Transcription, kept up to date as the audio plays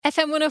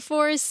FM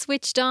 104 is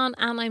switched on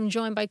and I'm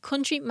joined by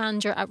Country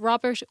Manager at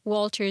Robert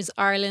Walters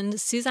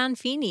Ireland, Suzanne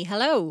Feeney.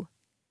 Hello.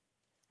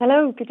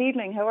 Hello, good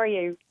evening. How are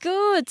you?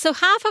 Good. So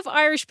half of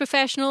Irish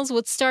professionals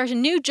would start a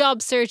new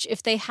job search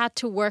if they had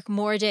to work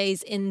more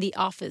days in the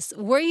office.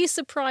 Were you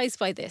surprised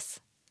by this?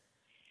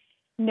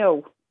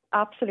 No,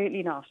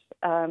 absolutely not.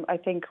 I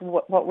think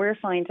what we're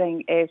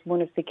finding is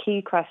one of the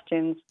key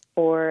questions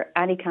for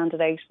any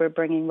candidate we're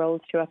bringing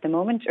roles to at the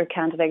moment, or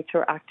candidates who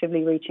are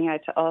actively reaching out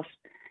to us,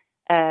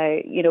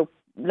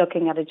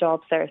 looking at a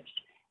job search.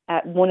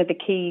 One of the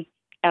key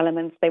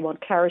elements they want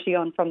clarity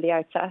on from the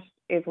outset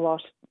is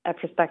what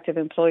prospective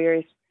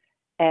employers'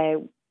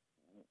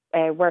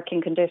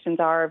 working conditions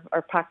are,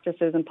 or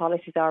practices and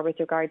policies are with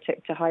regard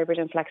to hybrid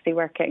and flexi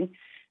working.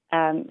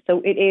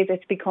 So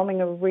it's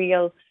becoming a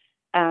real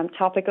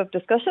topic of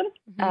discussion,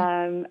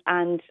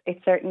 and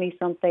it's certainly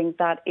something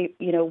that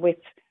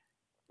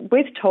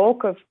with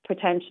talk of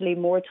potentially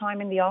more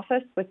time in the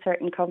office with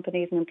certain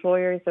companies and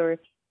employers, or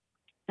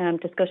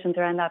discussions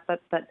around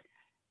that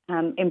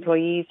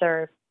employees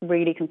are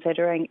really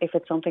considering if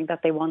it's something that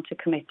they want to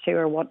commit to,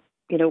 or what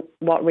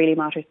really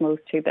matters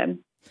most to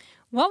them.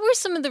 What were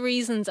some of the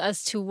reasons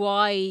as to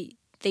why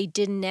they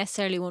didn't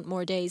necessarily want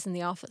more days in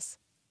the office?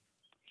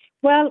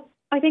 Well,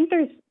 I think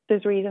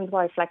there's reasons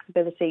why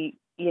flexibility,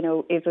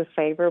 is as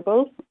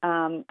favourable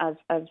as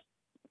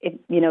it,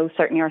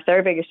 certainly our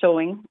survey is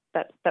showing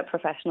that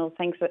professionals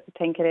think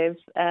it is.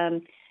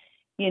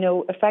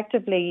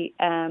 Effectively,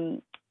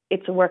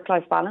 it's a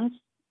work-life balance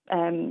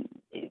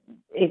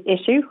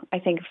issue. I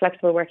think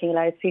flexible working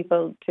allows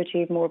people to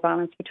achieve more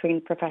balance between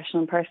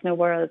professional and personal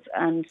worlds.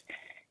 And,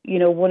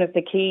 one of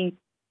the key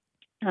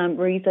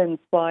reasons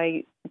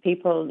why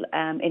people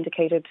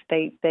indicated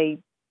they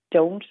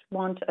don't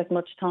want as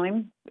much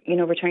time,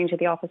 returning to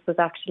the office, was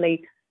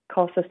actually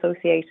costs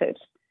associated,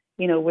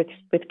 with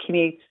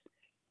commutes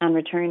and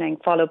returning,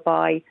 followed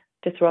by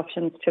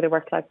disruptions to the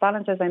work-life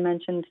balance, as I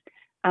mentioned,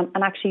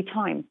 and actually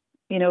time.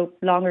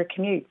 Longer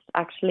commutes,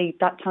 actually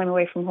that time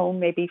away from home,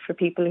 maybe for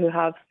people who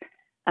have,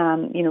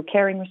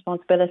 caring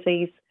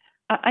responsibilities,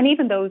 and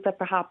even those that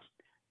perhaps,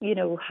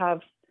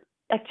 have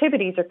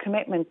activities or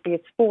commitments, be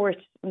it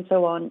sports and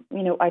so on,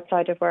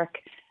 outside of work.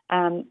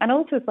 And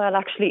also as well,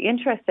 actually,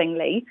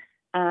 interestingly,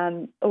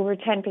 over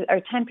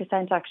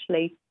 10%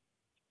 actually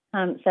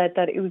said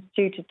that it was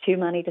due to too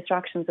many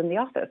distractions in the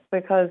office,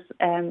 because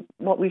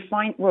what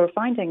we're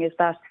finding is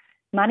that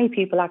many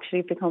people actually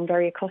have become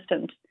very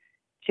accustomed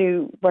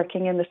to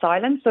working in the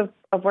silence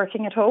of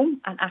working at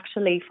home, and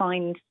actually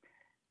find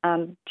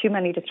too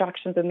many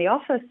distractions in the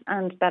office,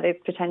 and that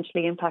it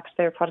potentially impacts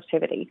their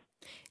productivity.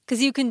 Because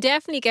you can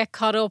definitely get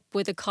caught up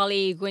with a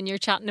colleague when you're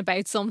chatting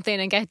about something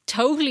and get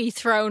totally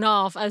thrown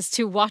off as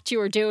to what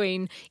you're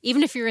doing,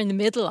 even if you're in the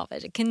middle of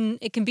it. It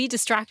can be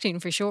distracting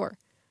for sure.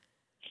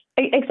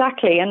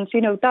 Exactly, and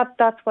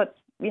that's what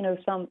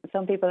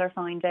some people are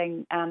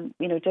finding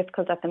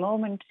difficult at the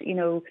moment.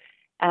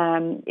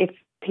 If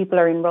people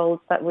are in roles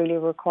that really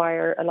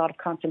require a lot of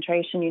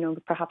concentration,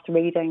 perhaps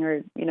reading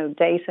or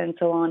data and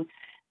so on.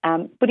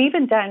 But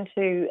even down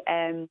to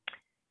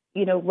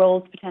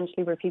roles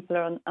potentially where people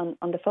are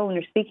on the phone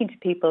or speaking to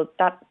people,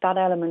 that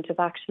element of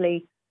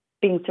actually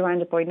being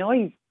surrounded by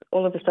noise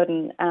all of a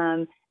sudden,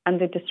 and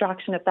the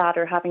distraction of that,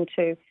 or having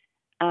to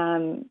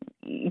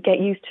get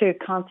used to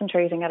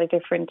concentrating at a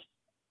different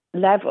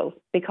level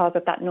because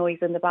of that noise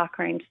in the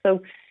background.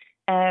 So,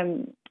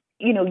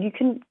 you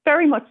can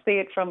very much see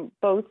it from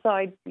both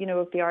sides,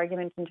 of the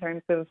argument, in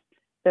terms of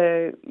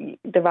the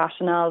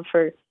rationale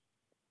for,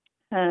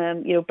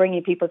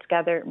 bringing people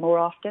together more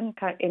often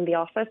in the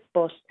office.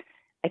 But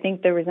I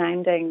think the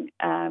resounding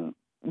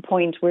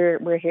point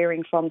we're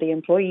hearing from the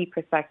employee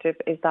perspective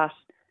is that,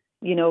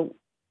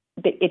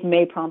 it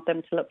may prompt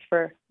them to look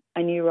for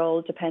a new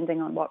role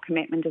depending on what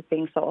commitment is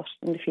being sought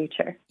in the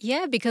future.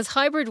 Yeah, because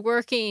hybrid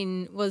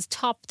working was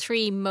top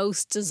 3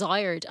 most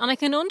desired. And I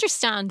can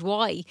understand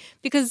why,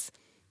 because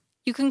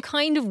you can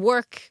kind of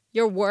work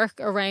your work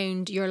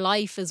around your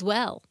life as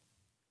well.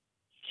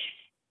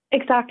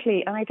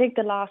 Exactly. And I think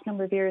the last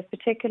number of years,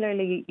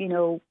 particularly,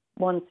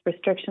 once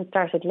restrictions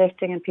started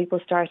lifting and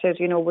people started,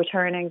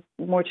 returning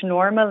more to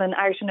normal and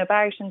out and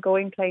about and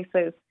going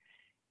places,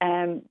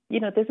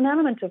 there's an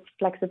element of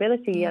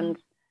flexibility and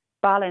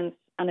balance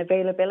and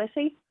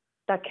availability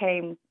that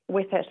came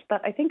with it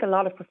that I think a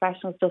lot of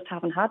professionals just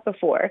haven't had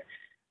before.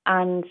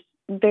 And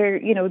they're,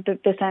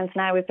 the sense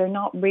now is they're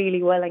not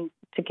really willing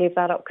to give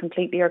that up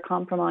completely or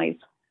compromise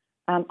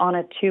on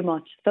it too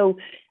much. So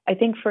I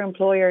think for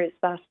employers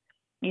that,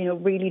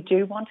 really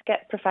do want to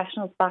get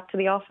professionals back to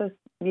the office,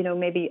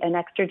 maybe an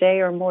extra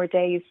day or more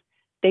days,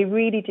 they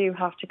really do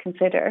have to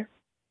consider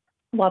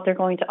what they're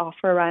going to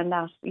offer around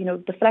that.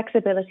 The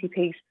flexibility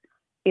piece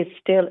is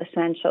still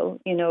essential.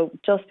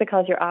 Just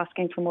because you're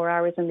asking for more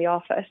hours in the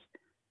office,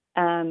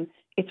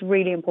 it's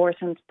really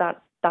important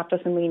that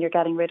doesn't mean you're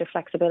getting rid of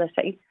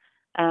flexibility.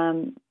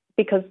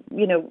 Because,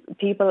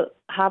 people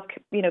have,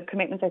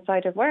 commitments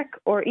outside of work,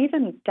 or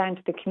even down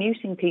to the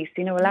commuting piece,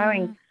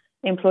 allowing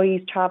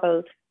employees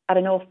travel at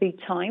an offbeat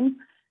time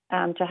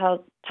to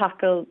help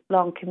tackle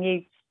long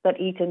commutes that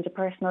eat into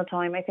personal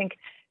time. I think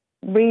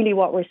really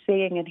what we're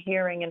seeing and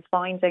hearing and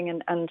finding,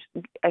 and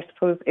I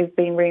suppose is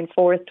being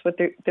reinforced with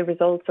the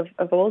results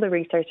of all the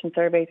research and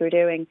surveys we're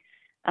doing,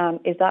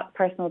 is that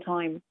personal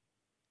time,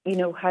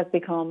 has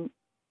become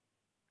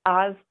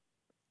as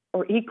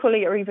or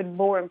equally or even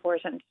more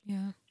important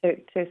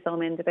to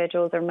some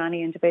individuals or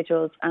many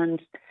individuals,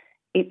 and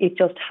it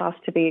just has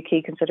to be a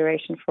key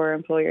consideration for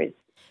employers.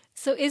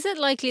 So is it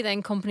likely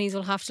then companies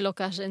will have to look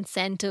at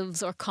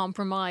incentives or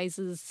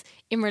compromises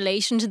in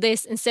relation to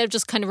this instead of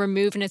just kind of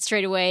removing it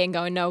straight away and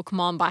going, no, come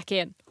on, back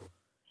in?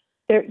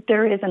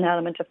 There is an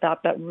element of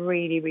that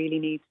really, really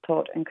needs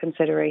thought and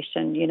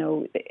consideration.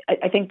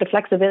 I think the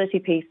flexibility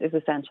piece is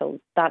essential.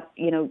 That,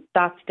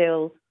 that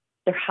still,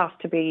 there has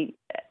to be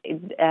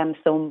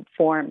some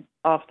form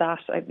of that.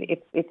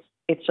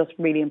 It's just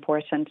really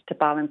important to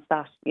balance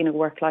that,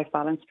 work-life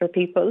balance for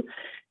people.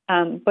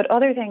 But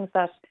other things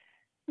that,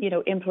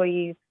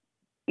 employees,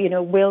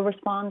 will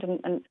respond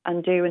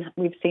and do, and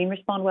we've seen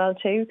respond well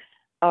to,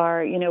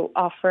 are,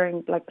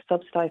 offering like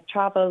subsidised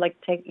travel, like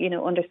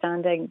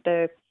understanding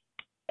the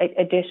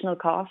additional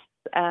costs,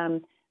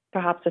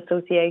 perhaps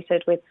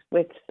associated with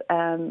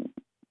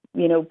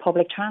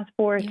public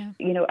transport.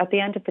 Yeah. At the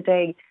end of the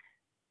day,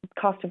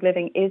 cost of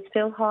living is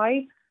still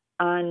high,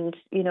 and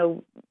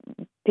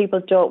people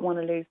don't want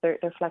to lose their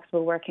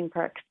flexible working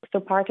perks. So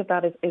part of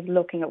that is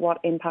looking at what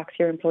impacts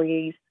your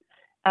employees.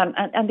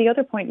 And the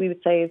other point we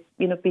would say is,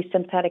 be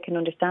sympathetic and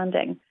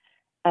understanding.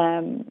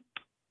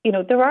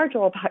 There are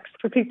drawbacks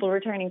for people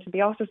returning to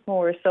the office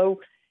more.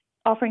 So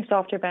offering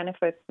softer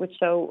benefits which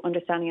show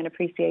understanding and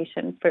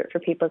appreciation for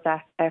people's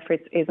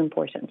efforts is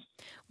important.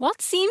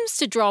 What seems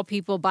to draw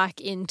people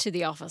back into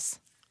the office?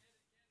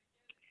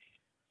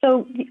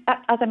 So,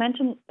 as I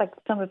mentioned, like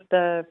some of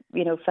the,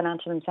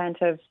 financial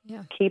incentives,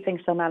 keeping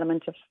some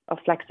element of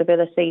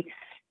flexibility.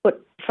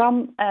 But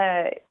from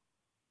an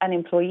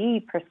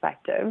employee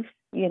perspective,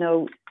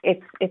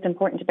 it's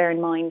important to bear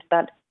in mind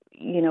that,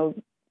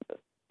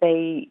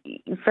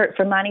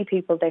 for many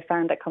people, they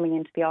found that coming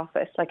into the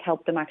office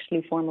helped them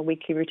actually form a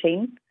weekly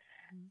routine,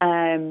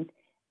 and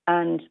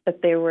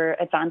that there were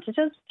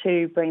advantages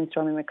to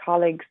brainstorming with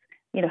colleagues,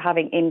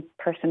 having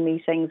in-person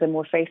meetings and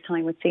more face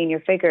time with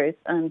senior figures,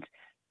 and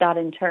that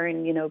in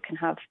turn, can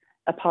have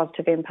a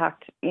positive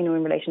impact, in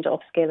relation to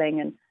upskilling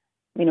and,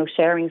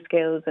 sharing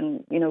skills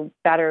and,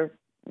 better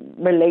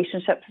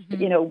relationships,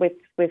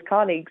 with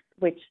colleagues,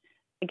 which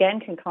again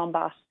can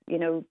combat,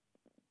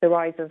 the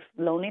rise of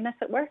loneliness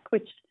at work,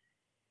 which,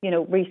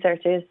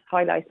 research is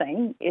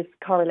highlighting is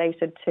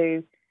correlated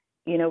to,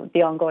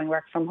 the ongoing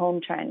work from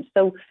home trend.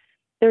 So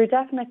there are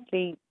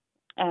definitely,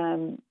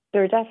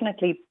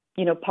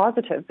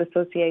 positives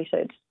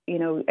associated,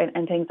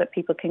 and things that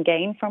people can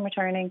gain from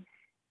returning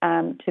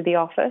to the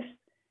office.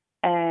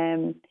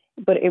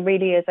 But it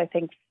really is, I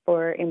think,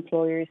 for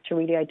employers to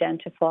really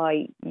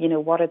identify,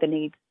 what are the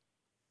needs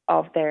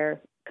of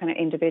their kind of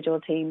individual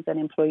teams and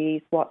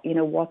employees, what's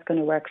going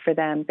to work for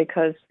them,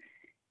 because,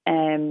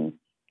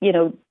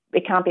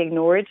 it can't be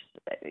ignored.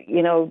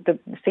 The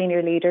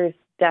senior leaders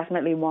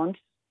definitely want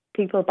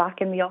people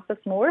back in the office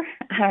more,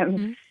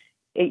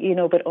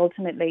 but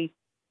ultimately,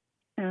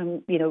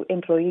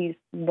 employees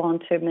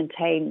want to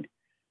maintain,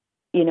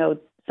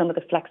 some of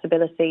the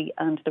flexibility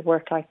and the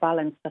work-life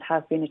balance that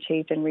has been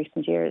achieved in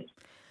recent years.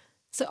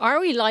 So are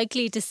we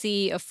likely to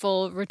see a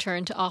full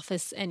return to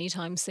office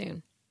anytime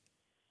soon?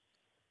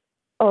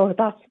 Oh,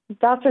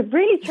 that's a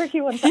really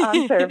tricky one to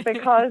answer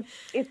because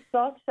it's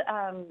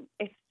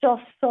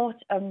just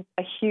such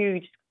a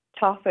huge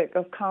topic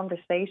of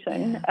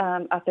conversation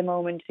at the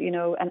moment,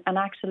 and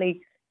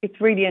actually it's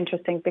really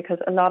interesting because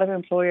a lot of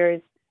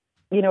employers,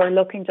 are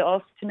looking to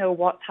us to know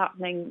what's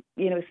happening,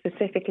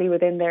 specifically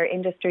within their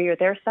industry or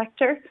their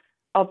sector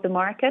of the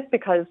market,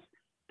 because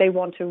they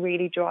want to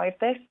really drive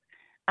this.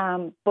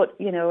 But,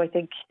 I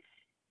think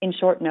in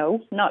short,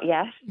 no, not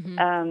yet.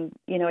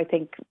 Mm-hmm. I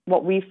think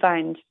what we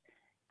found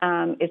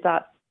is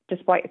that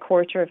despite a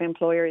quarter of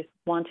employers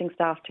wanting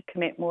staff to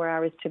commit more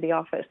hours to the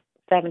office,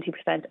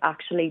 70%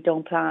 actually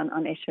don't plan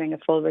on issuing a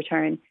full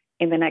return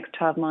in the next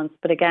 12 months.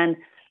 But again,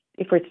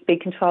 if we're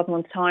speaking 12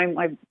 months' time,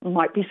 I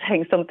might be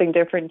saying something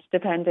different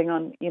depending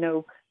on,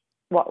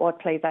 what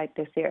plays out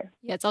this year.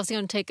 Yeah, it's obviously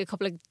going to take a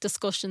couple of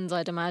discussions,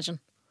 I'd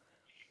imagine.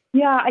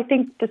 Yeah, I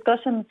think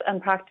discussions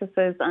and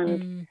practices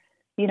and,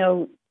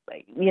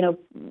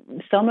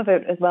 some of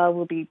it as well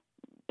will be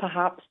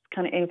perhaps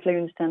kind of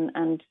influenced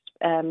and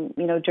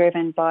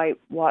driven by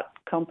what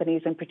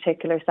companies in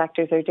particular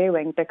sectors are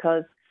doing,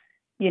 because,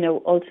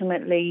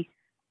 ultimately,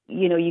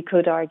 you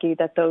could argue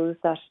that those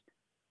that,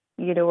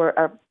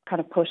 are kind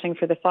of pushing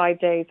for the 5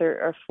 days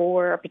or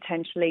 4 are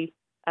potentially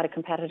at a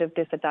competitive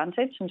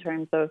disadvantage in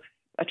terms of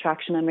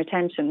attraction and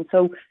retention.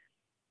 So,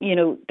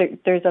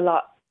 there's a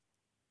lot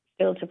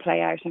still to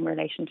play out in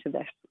relation to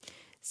this.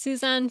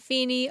 Suzanne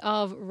Feeney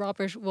of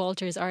Robert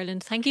Walters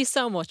Ireland, thank you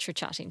so much for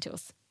chatting to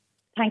us.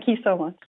 Thank you so much.